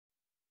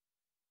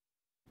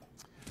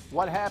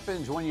What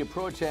happens when you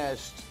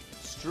protest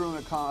strewn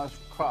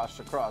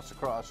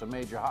across a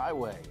major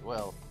highway?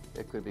 Well,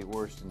 it could be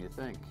worse than you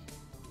think.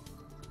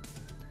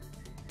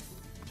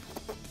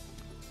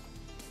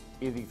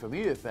 Easy for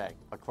me to think.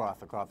 Across.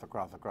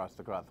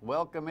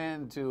 Welcome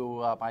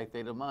into My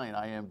State of Mind.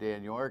 I am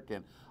Dan York,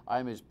 and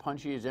I'm as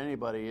punchy as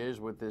anybody is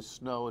with this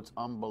snow. It's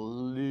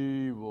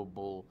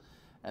unbelievable.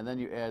 And then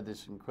you add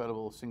this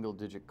incredible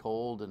single-digit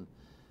cold, and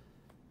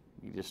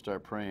you just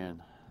start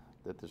praying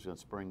that there's a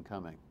spring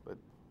coming. But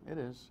it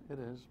is.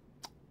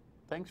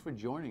 Thanks for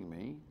joining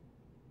me.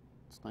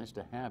 It's nice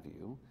to have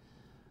you.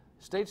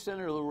 State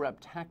Senator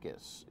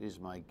Raptakis is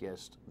my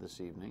guest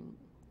this evening.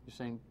 You're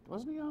saying,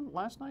 wasn't he on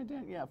last night,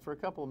 Dan? Yeah, for a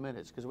couple of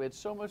minutes, because we had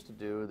so much to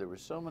do. There were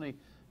so many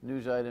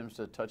news items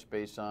to touch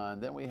base on.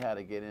 Then we had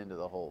to get into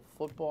the whole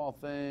football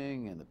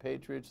thing and the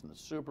Patriots and the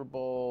Super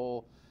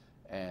Bowl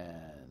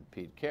and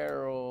Pete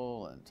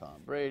Carroll and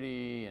Tom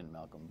Brady and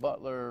Malcolm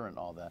Butler and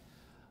all that.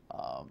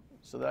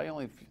 So that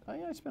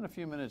I spent a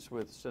few minutes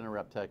with Senator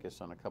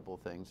Raptakis on a couple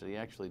of things that he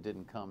actually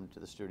didn't come to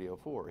the studio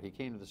for. He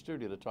came to the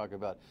studio to talk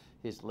about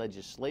his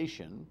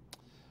legislation,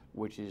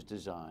 which is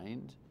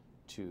designed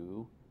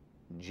to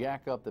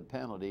jack up the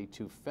penalty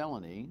to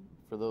felony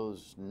for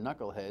those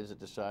knuckleheads that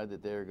decide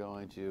that they're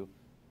going to,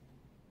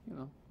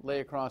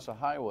 lay across a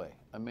highway,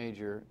 a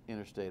major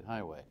interstate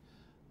highway.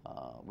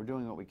 We're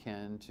doing what we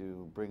can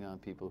to bring on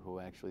people who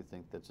actually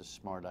think that's a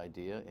smart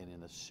idea, and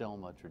in the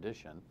Selma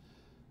tradition,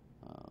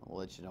 we'll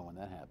let you know when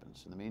that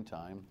happens. In the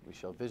meantime, we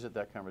shall visit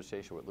that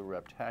conversation with Lou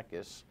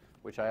Raptakis,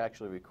 which I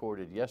actually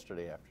recorded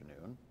yesterday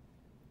afternoon,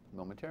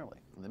 momentarily.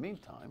 In the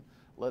meantime,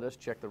 let us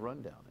check the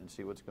rundown and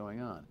see what's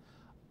going on.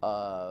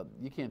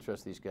 You can't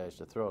trust these guys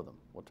to throw them.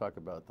 We'll talk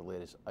about the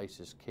latest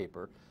ISIS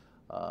caper.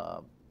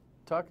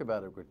 Talk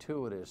about a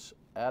gratuitous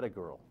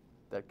attagirl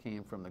that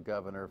came from the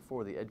governor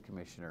for the ed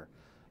commissioner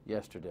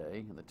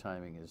yesterday, and the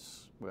timing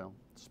is, well,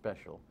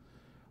 special.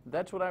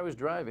 That's what I was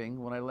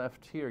driving when I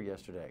left here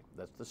yesterday.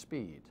 That's the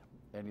speed.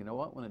 And you know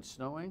what? When it's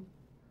snowing,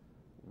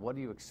 what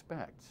do you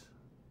expect?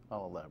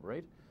 I'll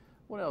elaborate.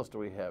 What else do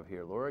we have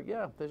here, Laura?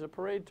 Yeah, there's a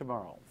parade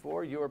tomorrow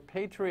for your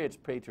Patriots,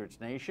 Patriots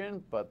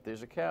Nation, but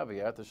there's a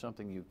caveat. There's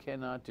something you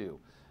cannot do.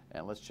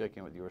 And let's check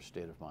in with your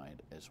state of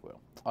mind as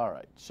well. All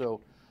right, so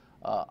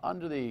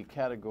under the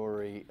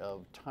category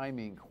of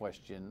timing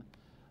question,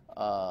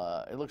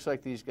 it looks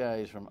like these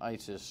guys from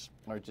ISIS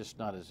are just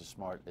not as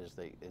smart as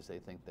they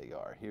think they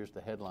are. Here's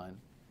the headline.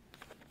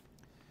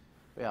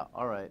 Yeah,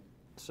 all right.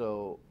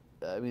 So,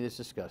 I mean, it's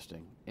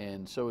disgusting.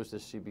 And so is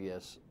this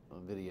CBS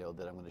video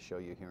that I'm going to show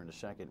you here in a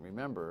second.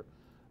 Remember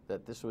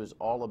that this was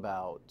all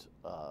about,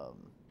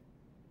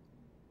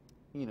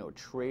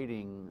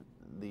 trading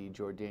the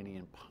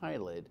Jordanian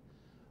pilot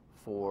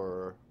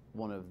for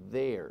one of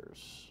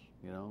theirs,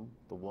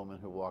 the woman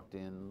who walked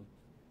in,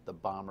 the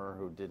bomber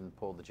who didn't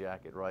pull the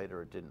jacket right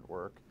or it didn't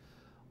work.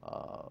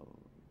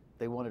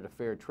 They wanted a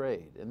fair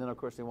trade. And then, of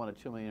course, they wanted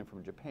 $2 million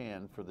from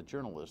Japan for the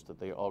journalist that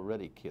they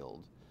already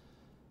killed.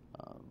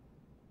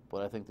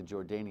 But I think the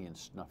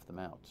Jordanians snuffed them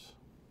out.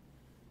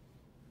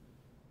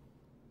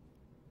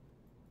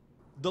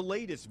 The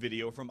latest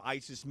video from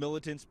ISIS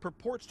militants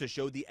purports to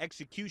show the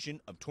execution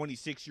of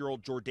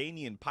 26-year-old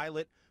Jordanian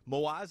pilot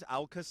Moaz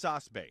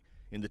al-Qasasbeh.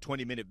 In the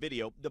 20-minute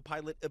video, the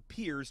pilot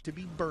appears to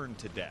be burned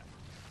to death.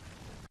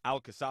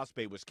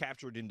 Al-Qasasbeh was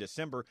captured in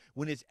December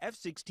when his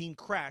F-16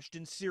 crashed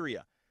in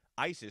Syria.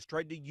 ISIS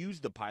tried to use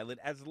the pilot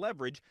as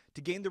leverage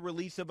to gain the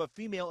release of a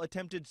female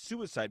attempted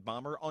suicide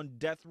bomber on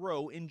death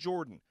row in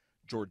Jordan.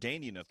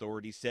 Jordanian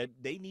authorities said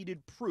they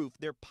needed proof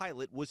their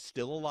pilot was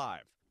still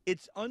alive.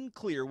 It's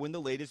unclear when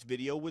the latest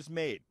video was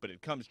made, but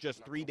it comes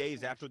just 3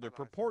 days after the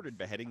purported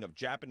beheading of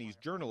Japanese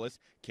journalist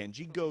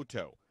Kenji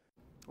Goto.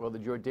 Well, the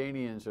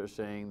Jordanians are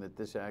saying that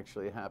this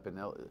actually happened.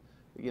 Now,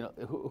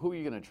 who are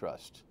you going to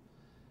trust?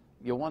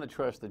 You'll want to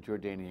trust the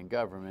Jordanian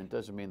government.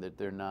 Doesn't mean that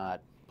they're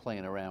not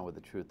playing around with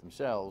the truth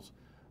themselves,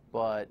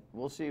 but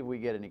we'll see if we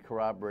get any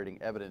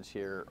corroborating evidence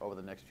here over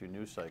the next few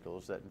news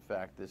cycles that, in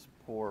fact, this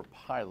poor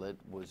pilot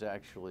was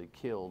actually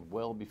killed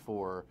well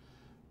before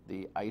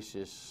the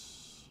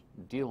ISIS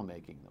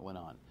deal-making that went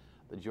on.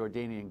 The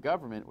Jordanian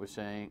government was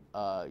saying,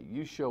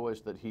 you show us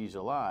that he's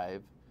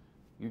alive,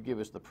 you give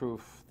us the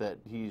proof that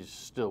he's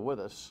still with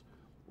us,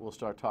 we'll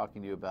start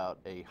talking to you about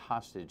a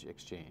hostage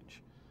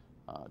exchange.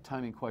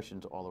 Timing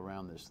questions all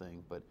around this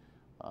thing, but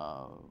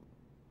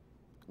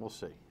we'll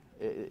see.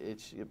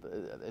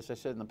 As I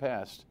said in the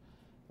past,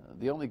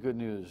 the only good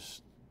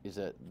news is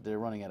that they're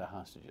running out of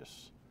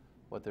hostages.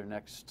 What their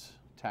next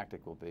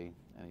tactic will be,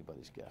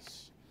 anybody's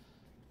guess.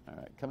 All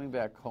right, coming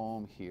back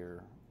home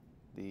here,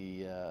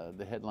 the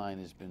headline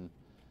has been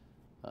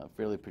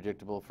fairly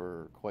predictable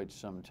for quite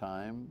some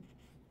time.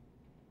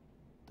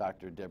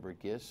 Dr. Deborah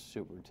Gist,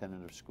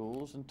 superintendent of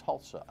schools in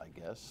Tulsa, I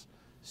guess.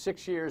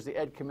 6 years, the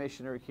ed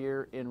commissioner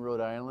here in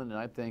Rhode Island, and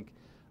I think,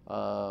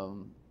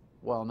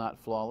 while not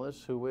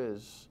flawless, who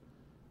is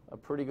a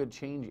pretty good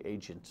change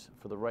agent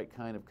for the right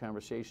kind of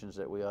conversations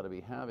that we ought to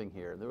be having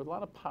here. There was a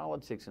lot of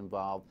politics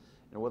involved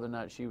in whether or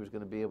not she was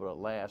going to be able to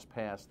last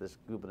past this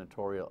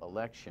gubernatorial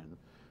election.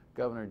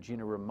 Governor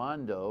Gina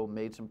Raimondo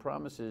made some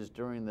promises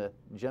during the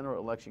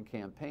general election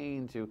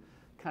campaign to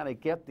kind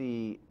of get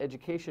the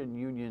education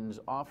unions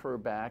off her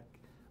back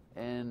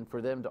and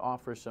for them to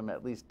offer some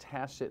at least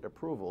tacit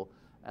approval.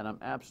 And I'm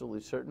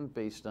absolutely certain,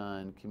 based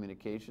on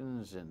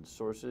communications and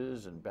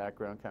sources and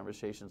background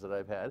conversations that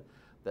I've had,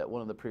 that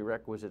one of the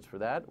prerequisites for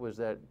that was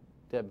that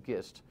Deb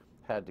Gist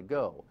had to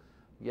go.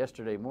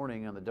 Yesterday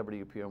morning on the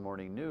WPO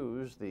Morning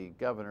News, the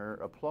governor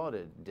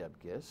applauded Deb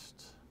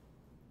Gist.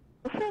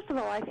 Well, first of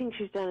all, I think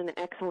she's done an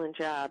excellent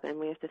job, and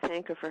we have to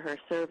thank her for her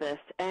service.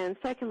 And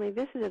secondly,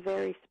 this is a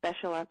very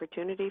special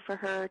opportunity for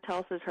her.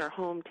 Tulsa's her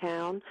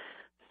hometown.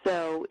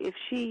 So if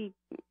she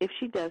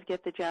does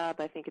get the job,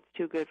 I think it's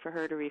too good for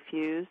her to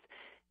refuse.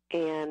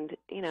 And,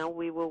 you know,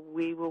 we will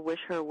wish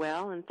her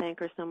well and thank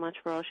her so much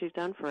for all she's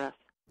done for us.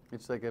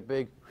 It's like a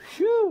big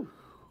whew,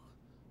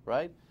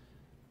 right?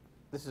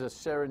 This is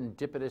a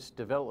serendipitous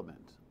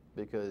development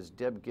because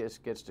Deb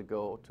Gist gets to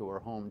go to her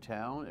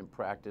hometown and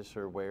practice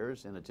her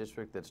wares in a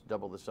district that's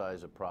double the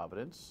size of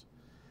Providence.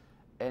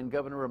 And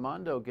Governor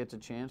Raimondo gets a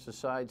chance to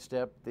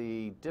sidestep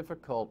the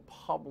difficult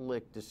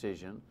public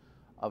decision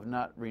of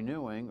not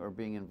renewing or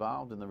being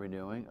involved in the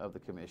renewing of the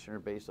commissioner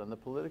based on the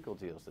political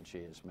deals that she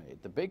has made.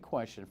 The big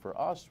question for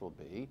us will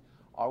be,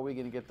 are we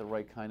going to get the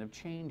right kind of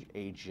change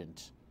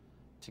agent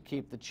to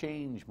keep the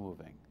change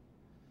moving?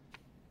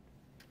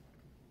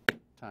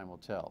 Time will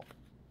tell.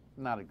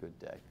 Not a good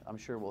day. I'm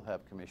sure we'll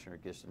have Commissioner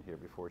Giston here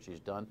before she's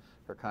done.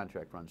 Her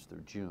contract runs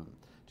through June.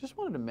 Just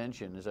wanted to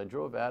mention, as I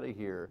drove out of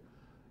here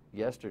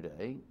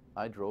yesterday,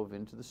 I drove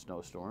into the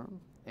snowstorm,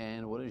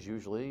 and what is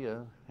usually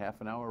a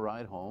half-an-hour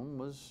ride home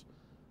was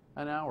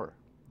an hour.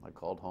 I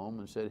called home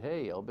and said,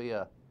 hey, I'll be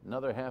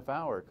another half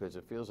hour because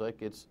it feels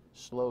like it's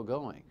slow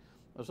going.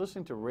 I was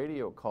listening to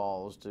radio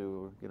calls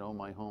to, you know,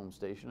 my home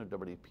station of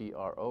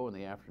WPRO in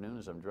the afternoon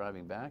as I'm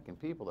driving back, and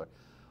people are,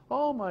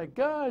 oh my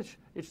gosh,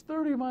 it's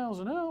 30 miles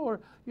an hour.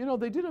 You know,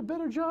 they did a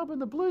better job in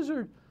the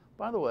blizzard.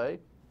 By the way,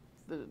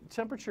 the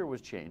temperature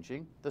was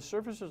changing. The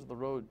surfaces of the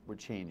road were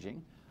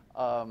changing.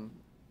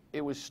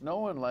 It was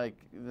snowing like,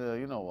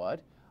 you know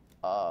what,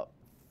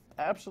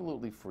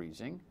 absolutely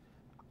freezing.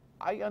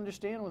 I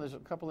understand when there's a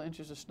couple of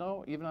inches of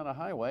snow, even on a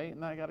highway,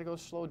 and I got to go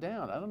slow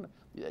down. I don't know.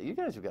 Yeah, you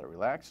guys have got to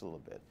relax a little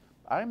bit.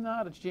 I'm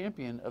not a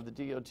champion of the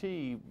DOT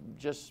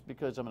just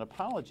because I'm an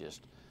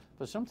apologist,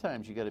 but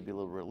sometimes you got to be a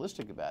little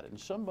realistic about it. And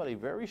somebody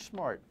very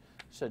smart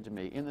said to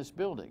me in this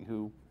building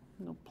who,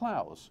 you know,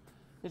 plows,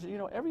 they said, you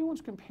know,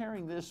 everyone's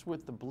comparing this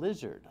with the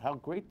blizzard, how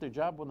great their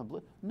job on the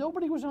blizzard.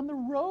 Nobody was on the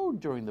road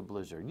during the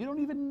blizzard. You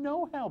don't even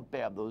know how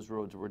bad those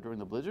roads were during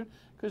the blizzard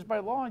because by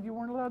law you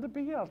weren't allowed to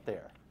be out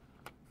there.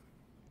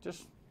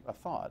 Just a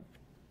thought.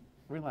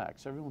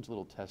 Relax. Everyone's a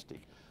little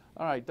testy.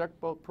 All right, Duck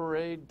Boat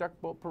Parade, Duck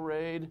Boat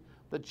Parade.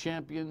 The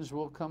champions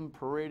will come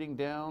parading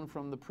down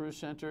from the Prue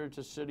Center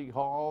to City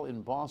Hall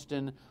in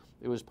Boston.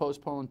 It was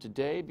postponed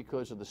today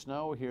because of the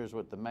snow. Here's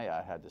what the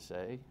mayor had to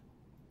say.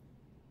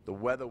 The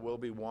weather will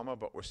be warmer,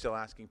 but we're still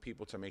asking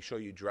people to make sure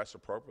you dress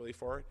appropriately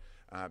for it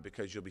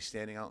because you'll be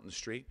standing out in the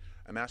street.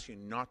 I'm asking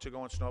you not to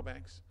go on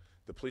snowbanks.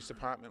 The police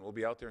department will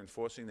be out there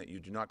enforcing that you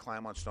do not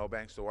climb on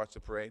snowbanks to watch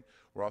the parade.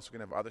 We're also going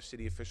to have other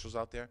city officials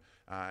out there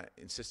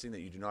insisting that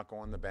you do not go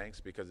on the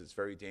banks because it's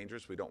very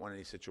dangerous. We don't want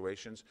any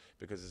situations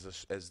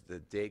because as the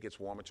day gets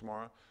warmer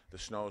tomorrow, the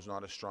snow is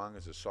not as strong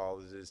as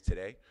solid as it is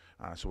today.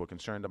 So we're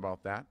concerned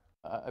about that.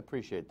 I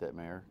appreciate that,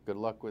 Mayor. Good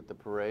luck with the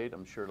parade.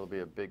 I'm sure it'll be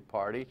a big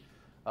party.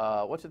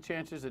 What's the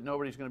chances that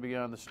nobody's going to be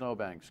on the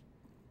snowbanks?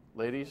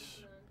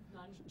 Ladies?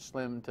 None.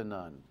 Slim to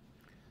none.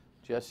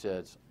 Jess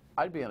says,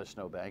 I'd be on a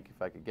snowbank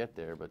if I could get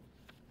there, but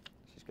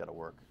she's got to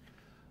work.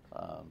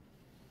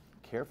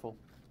 Careful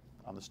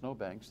on the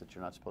snowbanks that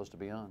you're not supposed to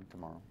be on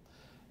tomorrow.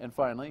 And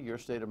finally, your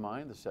state of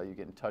mind. This is how you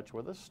get in touch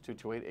with us.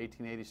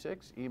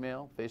 228-1886,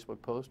 email,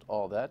 Facebook post,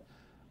 all that.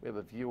 We have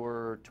a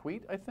viewer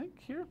tweet, I think,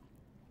 here.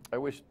 I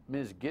wish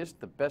Ms. Gist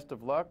the best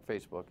of luck,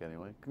 Facebook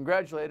anyway.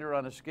 Congratulate her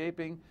on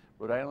escaping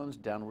Rhode Island's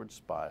downward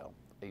spiral.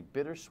 A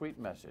bittersweet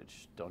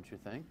message, don't you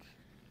think?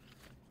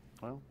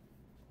 Well,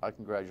 I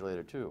congratulate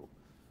her too.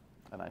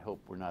 And I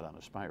hope we're not on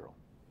a spiral.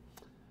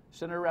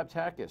 Senator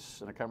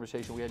Raptakis, in a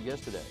conversation we had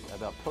yesterday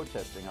about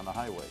protesting on the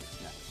highways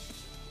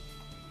next.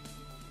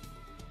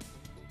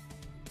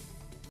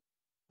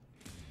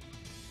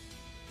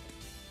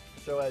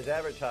 So as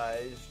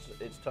advertised,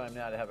 it's time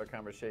now to have a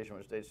conversation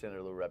with State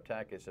Senator Lou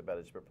Raptakis about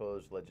his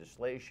proposed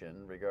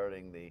legislation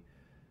regarding the,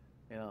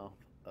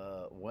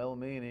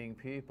 well-meaning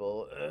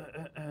people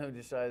who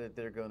decide that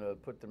they're going to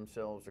put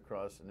themselves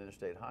across an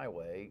interstate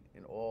highway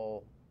in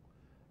all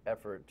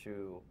effort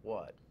to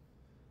what?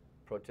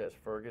 Protest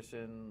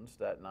Ferguson,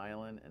 Staten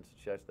Island, and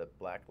suggest that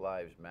Black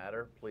Lives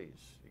Matter?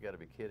 Please, you got to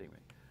be kidding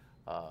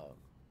me.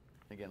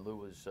 Again, Lou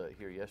was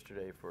here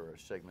yesterday for a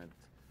segment.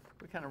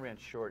 We kind of ran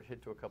short,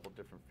 hit to a couple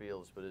different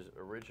fields, but his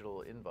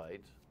original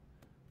invite,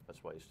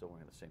 that's why he's still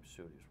wearing the same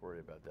suit. He's worried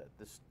about that.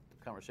 This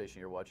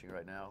conversation you're watching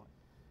right now,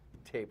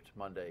 taped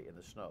Monday in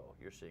the snow.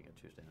 You're seeing it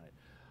Tuesday night.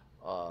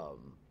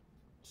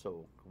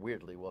 So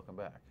weirdly, welcome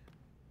back.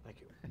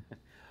 Thank you.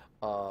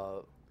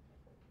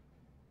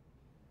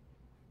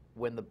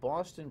 when the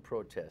Boston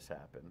protests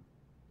happened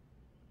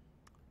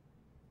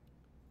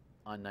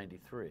on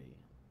 93,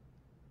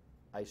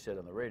 I said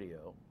on the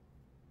radio,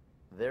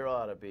 there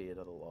ought to be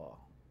another law.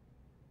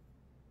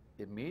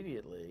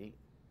 Immediately,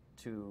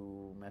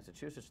 two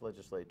Massachusetts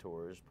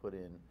legislators put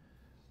in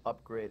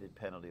upgraded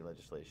penalty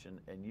legislation,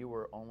 and you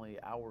were only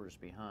hours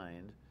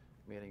behind,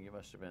 meaning you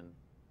must have been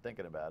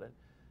thinking about it,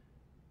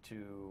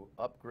 to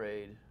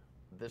upgrade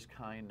this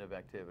kind of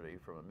activity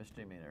from a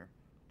misdemeanor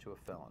to a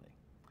felony.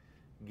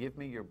 Give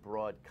me your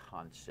broad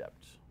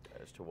concept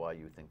as to why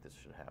you think this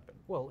should happen.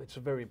 Well, it's a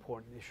very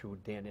important issue,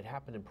 Dan. It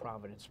happened in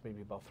Providence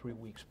maybe about 3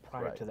 weeks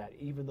prior Right. to that.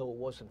 Even though it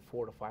wasn't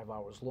 4 to 5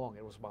 hours long,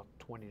 it was about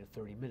 20 to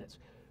 30 minutes.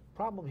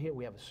 Problem here,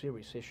 we have a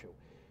serious issue.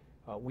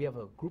 We have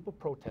a group of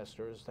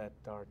protesters that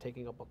are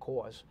taking up a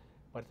cause,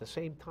 but at the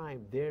same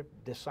time, they're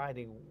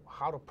deciding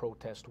how to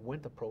protest, when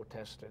to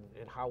protest,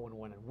 and how and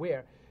when and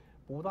where,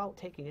 but without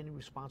taking any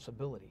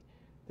responsibility.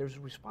 There's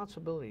a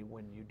responsibility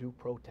when you do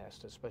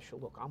protest, especially,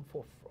 look, I'm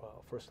for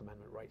First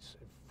Amendment rights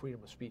and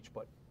freedom of speech,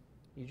 but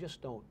you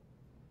just don't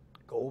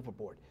go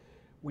overboard.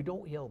 We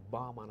don't yell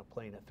bomb on a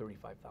plane at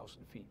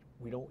 35,000 feet.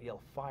 We don't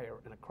yell fire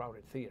in a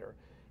crowded theater,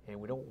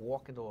 and we don't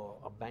walk into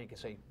a bank and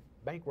say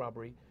bank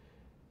robbery,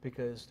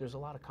 because there's a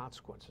lot of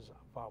consequences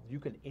involved. You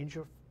can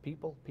injure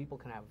people, people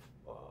can have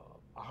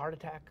a heart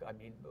attack. I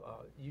mean,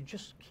 you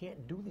just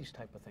can't do these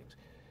type of things.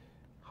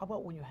 How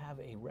about when you have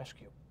a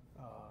rescue?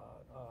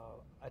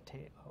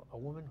 A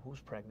woman who's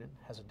pregnant,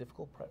 has a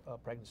difficult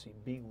pregnancy,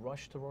 being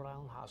rushed to Rhode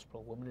Island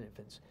Hospital, women and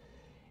infants,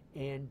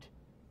 and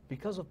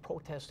because of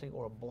protesting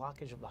or a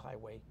blockage of the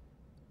highway,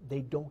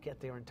 they don't get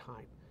there in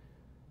time.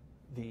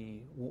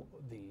 The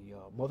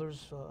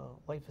mother's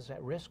life is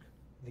at risk.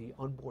 The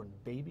unborn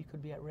baby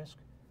could be at risk.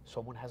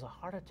 Someone has a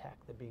heart attack.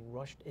 They're being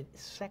rushed.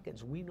 It's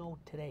seconds. We know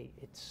today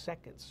it's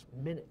seconds,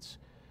 minutes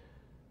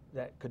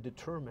that could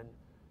determine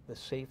the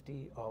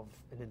safety of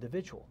an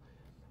individual.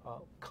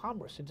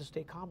 Commerce,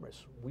 interstate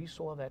commerce. We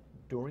saw that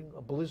during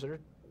a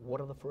blizzard. What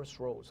are the first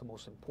roads? The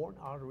most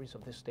important arteries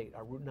of this state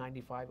are Route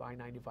 95,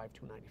 I-95,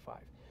 295.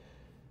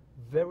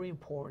 Very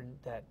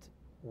important that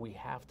we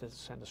have to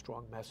send a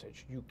strong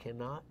message. You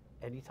cannot,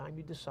 anytime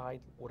you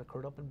decide what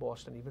occurred up in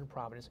Boston, even in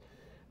Providence,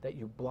 that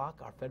you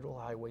block our federal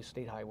highways,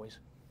 state highways,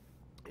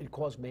 and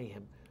cause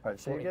mayhem. All right,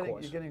 so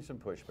you're getting some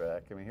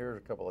pushback. I mean, here's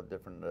a couple of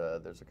different,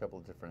 there's a couple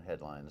of different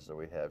headlines that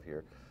we have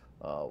here.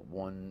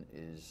 One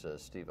is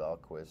Steve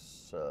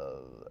Alquist's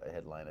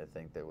headline, I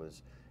think, that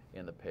was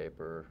in the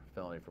paper,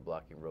 felony for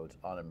blocking roads,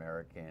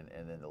 un-American,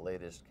 and then the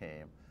latest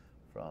came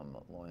from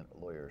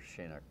lawyer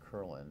Shana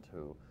Kurland,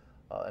 who,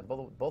 and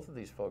both of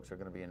these folks are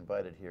going to be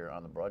invited here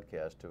on the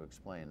broadcast to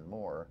explain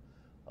more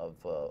of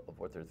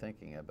what they're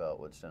thinking about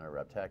what Senator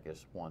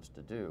Raptakis wants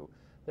to do.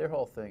 Their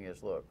whole thing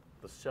is, look,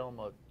 the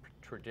Selma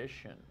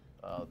tradition,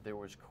 there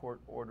was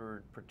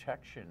court-ordered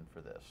protection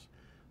for this.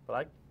 But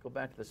I go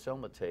back to the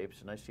Selma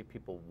tapes and I see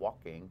people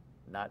walking,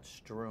 not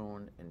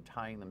strewn, and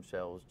tying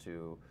themselves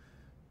to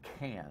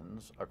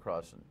cans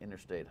across an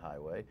interstate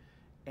highway.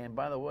 And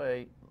by the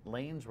way,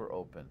 lanes were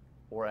open,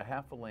 or a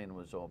half a lane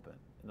was open.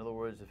 In other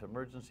words, if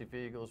emergency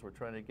vehicles were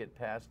trying to get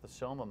past the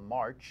Selma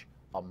march,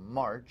 a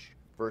march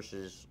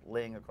versus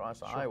laying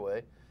across a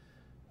highway,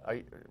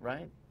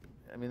 right?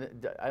 I mean,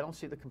 I don't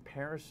see the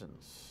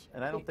comparisons,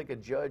 and I don't think a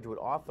judge would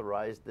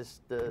authorize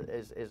this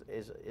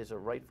as a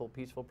rightful,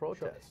 peaceful protest.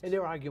 Sure. And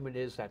their argument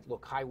is that,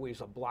 look, highways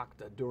are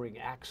blocked during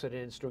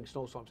accidents, during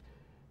snowstorms.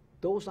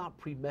 Those aren't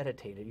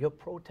premeditated. Your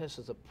protest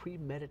is a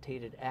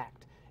premeditated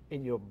act,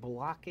 and you're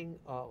blocking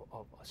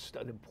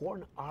an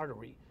important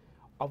artery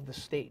of the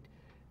state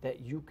that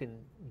you can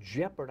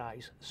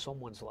jeopardize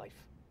someone's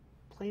life,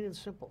 plain and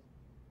simple.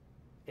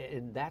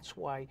 And that's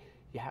why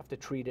you have to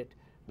treat it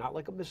not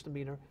like a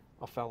misdemeanor,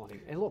 a felony.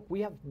 And look, we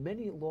have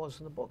many laws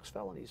in the books,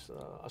 felonies,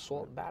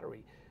 assault and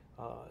battery,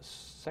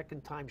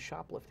 second-time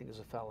shoplifting is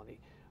a felony,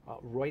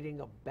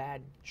 writing a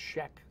bad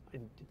check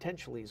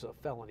intentionally is a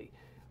felony,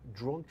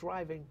 drunk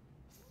driving,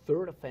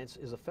 third offense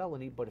is a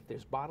felony, but if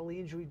there's bodily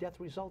injury, death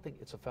resulting,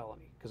 it's a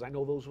felony. Because I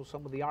know those were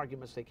some of the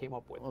arguments they came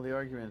up with. Well, the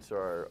arguments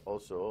are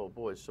also, oh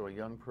boy, so a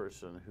young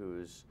person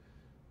who's,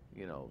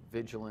 you know,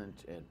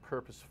 vigilant and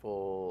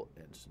purposeful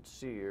and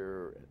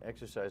sincere and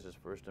exercises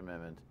First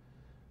Amendment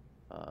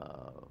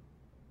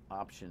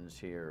options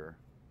here,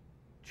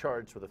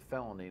 charged with a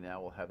felony,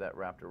 now will have that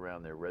wrapped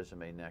around their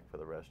resume neck for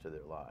the rest of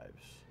their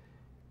lives.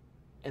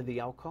 And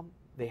the outcome,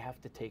 they have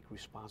to take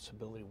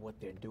responsibility of what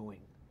they're doing.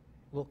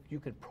 Look, you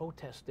can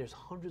protest. There's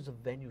hundreds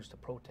of venues to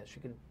protest.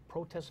 You can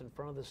protest in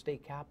front of the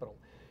state capitol.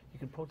 You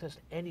can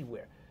protest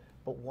anywhere.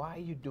 But why are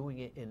you doing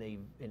it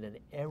in an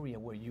area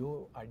where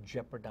you are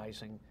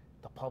jeopardizing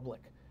the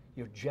public?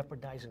 You're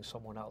jeopardizing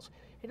someone else.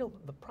 You know,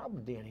 the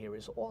problem, Dan, here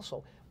is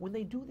also when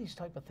they do these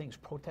type of things,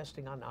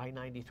 protesting on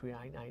I-93,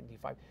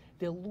 I-95,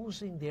 they're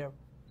losing their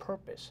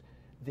purpose,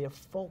 their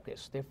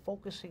focus. They're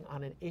focusing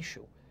on an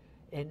issue,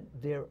 and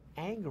they're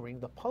angering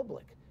the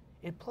public,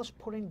 and plus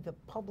putting the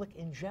public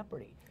in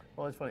jeopardy.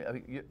 Well, it's funny. I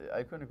mean,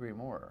 I couldn't agree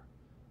more.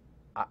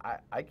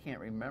 I can't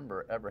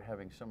remember ever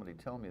having somebody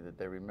tell me that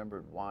they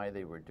remembered why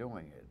they were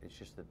doing it. It's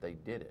just that they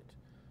did it.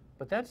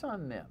 But that's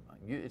on them.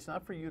 It's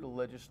not for you to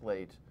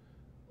legislate,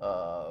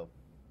 running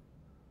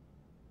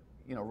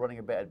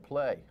a bad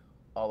play,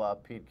 a la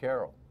Pete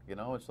Carroll.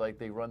 It's like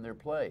they run their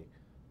play.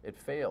 It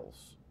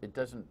fails. It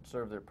doesn't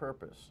serve their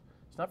purpose.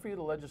 It's not for you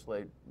to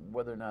legislate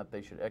whether or not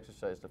they should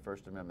exercise the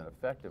First Amendment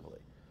effectively.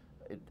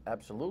 It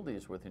absolutely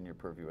is within your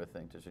purview, I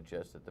think, to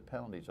suggest that the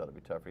penalties ought to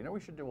be tougher.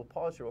 We should do, we'll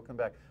pause here, we'll come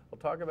back. We'll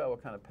talk about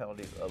what kind of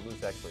penalties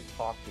Lou's actually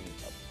talking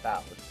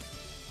about,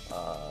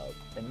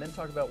 and then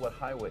talk about what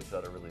highways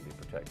ought to really be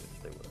protected.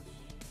 Stay with us.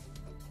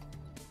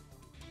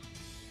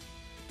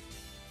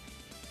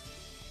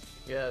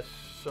 Yes,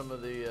 some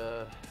of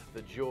the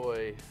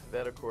joy,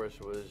 that of course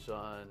was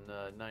on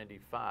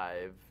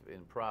 95 in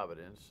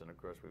Providence, and of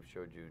course we've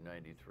showed you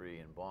 93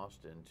 in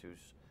Boston,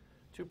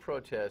 two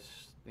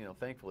protests.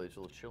 Thankfully it's a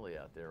little chilly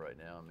out there right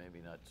now, and maybe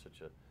not such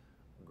a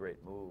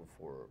great move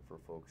for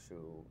folks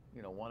who,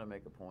 want to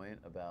make a point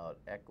about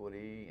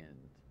equity and,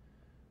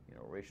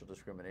 racial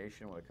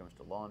discrimination when it comes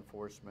to law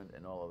enforcement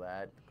and all of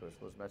that, because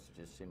those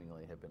messages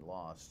seemingly have been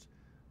lost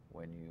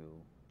when you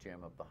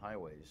jam up the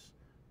highways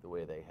the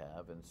way they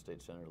have. And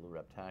State Senator Lou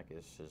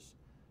Raptakis has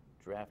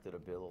drafted a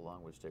bill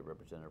along with State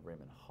Representative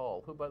Raymond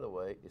Hull, who, by the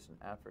way, is an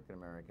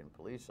African-American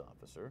police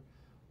officer,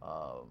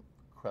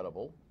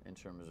 credible in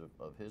terms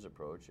of his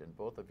approach, and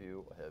both of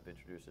you have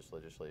introduced this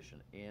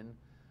legislation in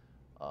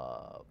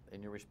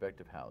your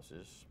respective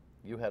houses.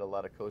 You had a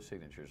lot of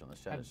co-signatures on the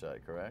Senate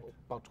side, correct?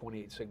 About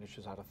 28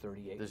 signatures out of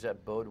 38. Does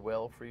that bode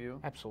well for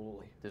you?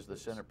 Absolutely. Does the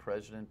Senate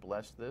President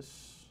bless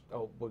this?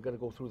 Oh, we're going to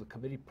go through the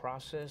committee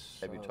process.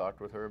 Have you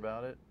talked with her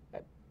about it?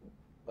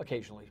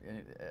 Occasionally.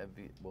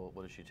 Well,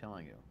 what is she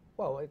telling you?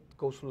 Well, it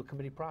goes through the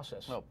committee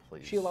process. Oh,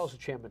 please. She allows the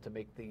chairman to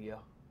make the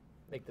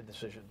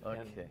decision.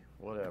 Okay,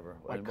 whatever.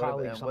 My And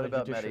colleagues what on the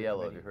about Judiciary Mattiello? Have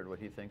Committee. you heard what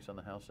he thinks on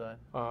the House side?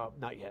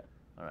 Not yet.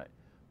 All right.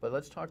 But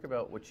let's talk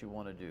about what you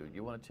want to do.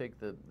 You want to take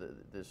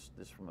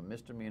this from a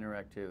misdemeanor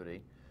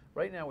activity.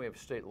 Right now we have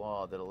state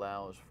law that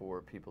allows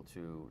for people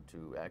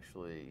to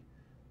actually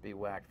be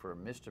whacked for a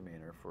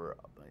misdemeanor for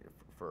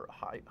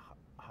high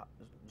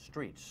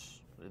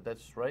streets.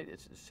 That's right?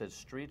 It says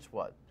streets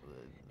what?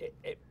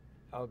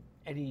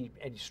 Any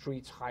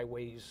streets,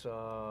 highways,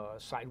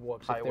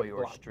 sidewalks. Highway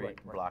or street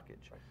right,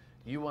 blockage. Right.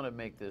 You want to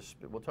make this,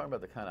 we'll talk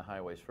about the kind of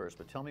highways first,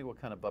 but tell me what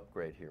kind of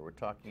upgrade here. We're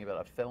talking about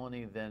a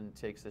felony then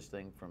takes this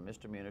thing from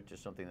misdemeanor to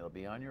something that'll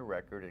be on your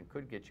record and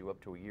could get you up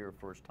to a year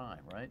first time,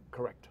 right?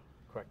 Correct.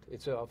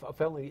 It's a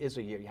felony is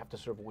a year. You have to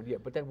serve 1 year,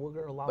 but then we're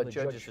going to allow the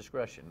judge's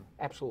discretion.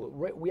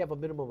 Absolutely. We have a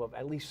minimum of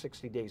at least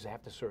 60 days. They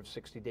have to serve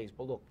 60 days.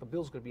 But look, the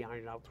bill's going to be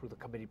ironed out through the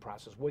committee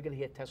process. We're going to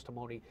hear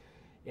testimony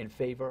in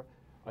favor,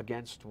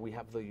 against. We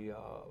have the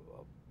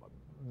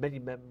many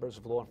members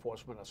of law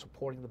enforcement are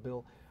supporting the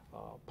bill.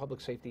 Public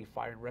safety,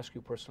 fire and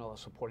rescue personnel are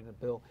supporting the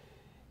bill,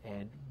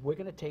 and we're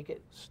going to take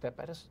it step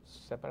at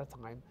a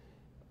time.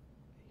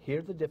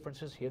 Hear the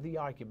differences, hear the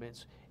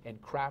arguments,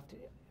 and craft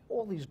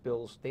all these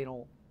bills. They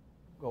don't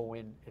go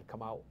in and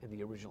come out in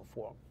the original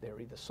form. They're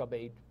either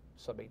sub-aid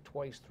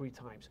twice, 3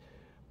 times,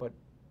 but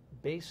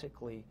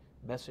basically,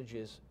 message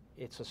is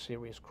it's a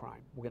serious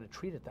crime. We're going to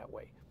treat it that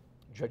way.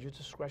 Judge's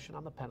discretion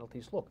on the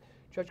penalties. Look,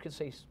 judge can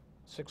say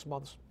 6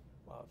 months,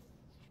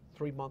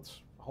 3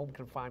 months. Home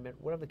confinement,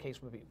 whatever the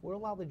case may be. We'll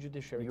allow the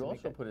judiciary to make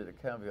that. You also put it a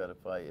caveat,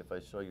 if I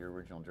saw your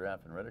original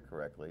draft and read it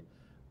correctly,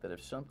 that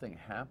if something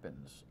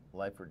happens,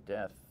 life or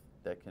death,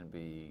 that can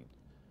be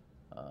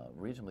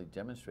reasonably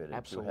demonstrated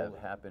Absolutely. to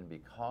have happened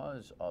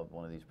because of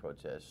one of these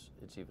protests,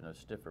 it's even a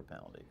stiffer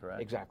penalty,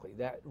 correct? Exactly.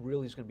 That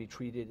really is going to be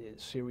treated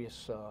as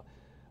serious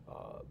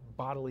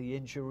bodily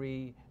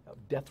injury,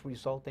 death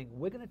resulting.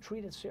 We're going to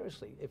treat it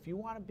seriously. If you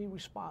want to be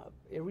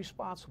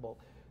irresponsible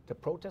to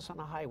protest on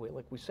a highway,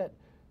 like we said,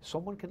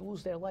 someone can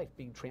lose their life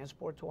being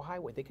transported to a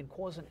highway. They can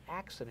cause an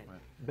accident. Right.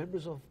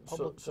 Members of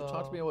public... So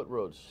talk to me about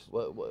roads.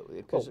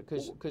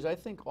 Because I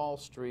think all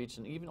streets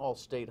and even all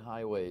state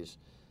highways,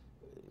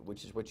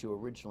 which is what you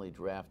originally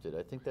drafted,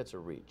 I think that's a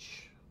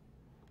reach.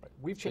 Right.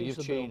 We've changed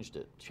the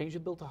bill. Changed the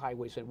bill to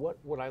highways. And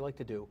what I like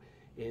to do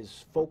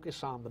is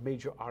focus on the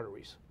major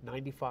arteries,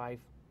 95,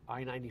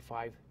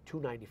 I-95,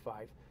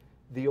 295,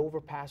 the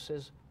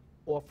overpasses,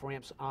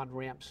 off-ramps,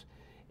 on-ramps,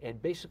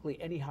 and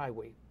basically any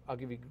highway. I'll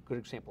give you a good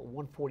example,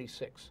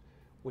 146,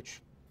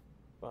 which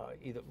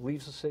either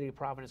leaves the city of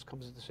Providence,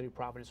 comes into the city of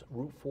Providence,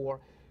 Route 4,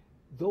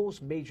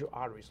 those major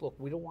arteries. Look,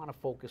 we don't want to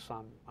focus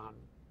on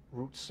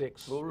Route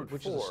 6. Well,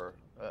 Route 4.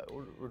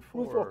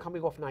 Route 4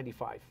 coming off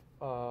 95,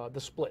 the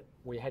split,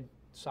 where you head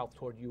south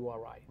toward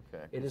URI.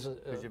 Okay, because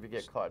if you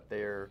get caught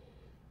there...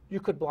 You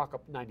could block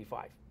up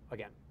 95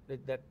 again.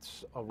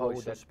 That's a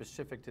road that's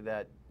specific to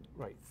that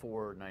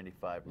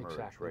 495 merge.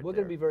 Exactly. Right We're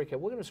going to be very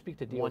careful. We're going to speak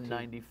to DOT.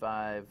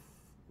 195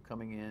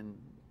 coming in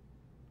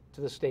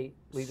to the state,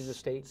 leaving the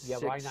state. You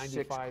have I-95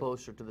 6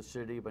 closer to the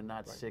city, but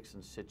not 6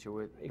 in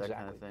Situate. Exactly. That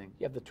kind of thing.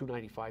 You have the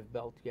 295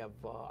 belt. You have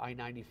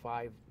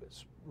I-95,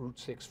 Route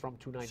 6 from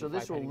 295. So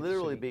this will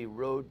literally be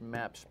road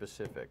map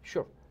specific.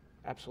 Sure.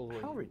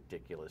 Absolutely. How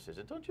ridiculous is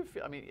it? Don't you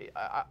feel? I mean,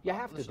 you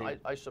have listen, to.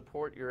 I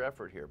support your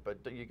effort here, but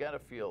you got to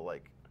feel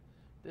like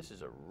this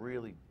is a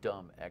really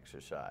dumb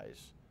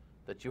exercise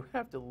that you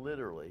have to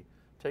literally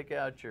take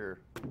out your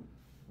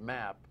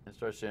map and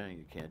start saying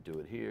you can't do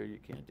it here, you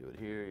can't do it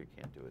here, you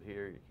can't do it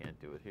here, you can't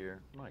do it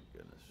here. My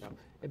goodness. Yeah.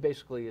 And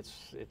basically,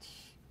 it's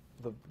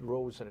the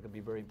roads that are going to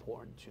be very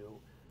important to,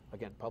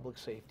 again, public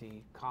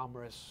safety,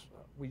 commerce.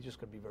 We just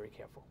got to be very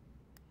careful.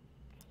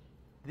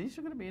 These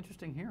are going to be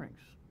interesting hearings.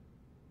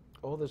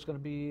 Oh, there's going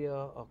to be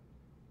a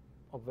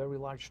very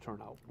large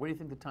turnout. What do you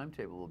think the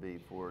timetable will be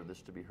for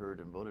this to be heard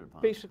and voted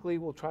upon? Basically,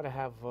 we'll try to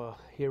have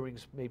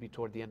hearings maybe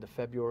toward the end of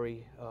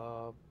February.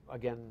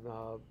 Again,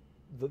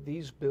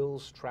 these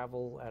bills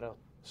travel at a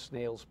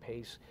snail's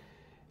pace.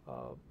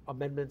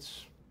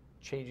 Amendments,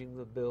 changing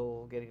the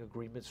bill, getting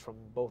agreements from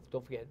both.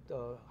 Don't forget,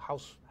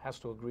 House has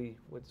to agree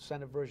with the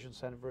Senate version.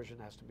 Senate version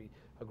has to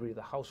agree with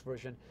the House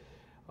version.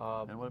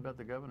 And what about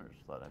the governor's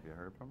thought? Have you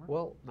heard from her?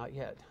 Well, not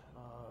yet.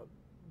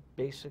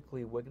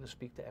 Basically, we're going to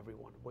speak to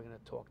everyone. We're going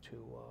to talk to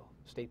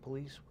state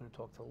police. We're going to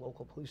talk to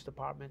local police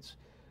departments,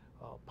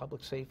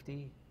 public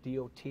safety,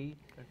 DOT,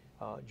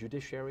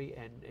 judiciary,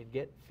 and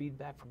get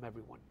feedback from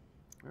everyone.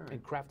 All right.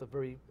 And craft a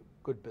very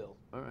good bill.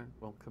 All right.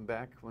 Well, come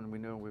back when we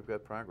know we've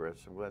got progress.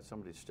 I'm glad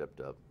somebody stepped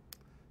up.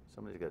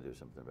 Somebody's got to do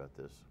something about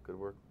this. Good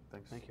work.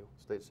 Thanks. Thank you.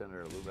 State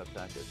Senator Lou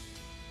Raptakis.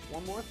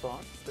 One more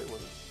thought. Stay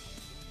with us.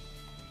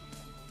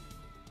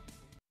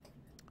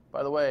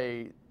 By the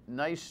way,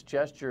 nice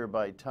gesture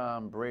by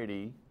Tom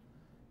Brady.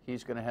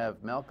 He's going to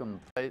have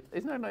Malcolm play.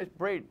 Isn't that nice?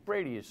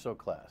 Brady is so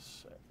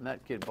class. And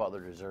that kid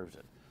Butler deserves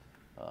it.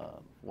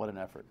 What an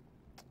effort.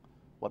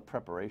 What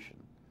preparation.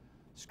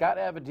 Scott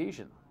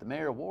Avedisian, the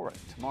mayor of Warwick,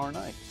 tomorrow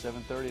night,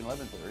 7:30 and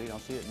 11:30. I'll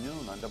see you at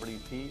noon on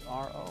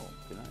WPRO.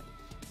 Good night.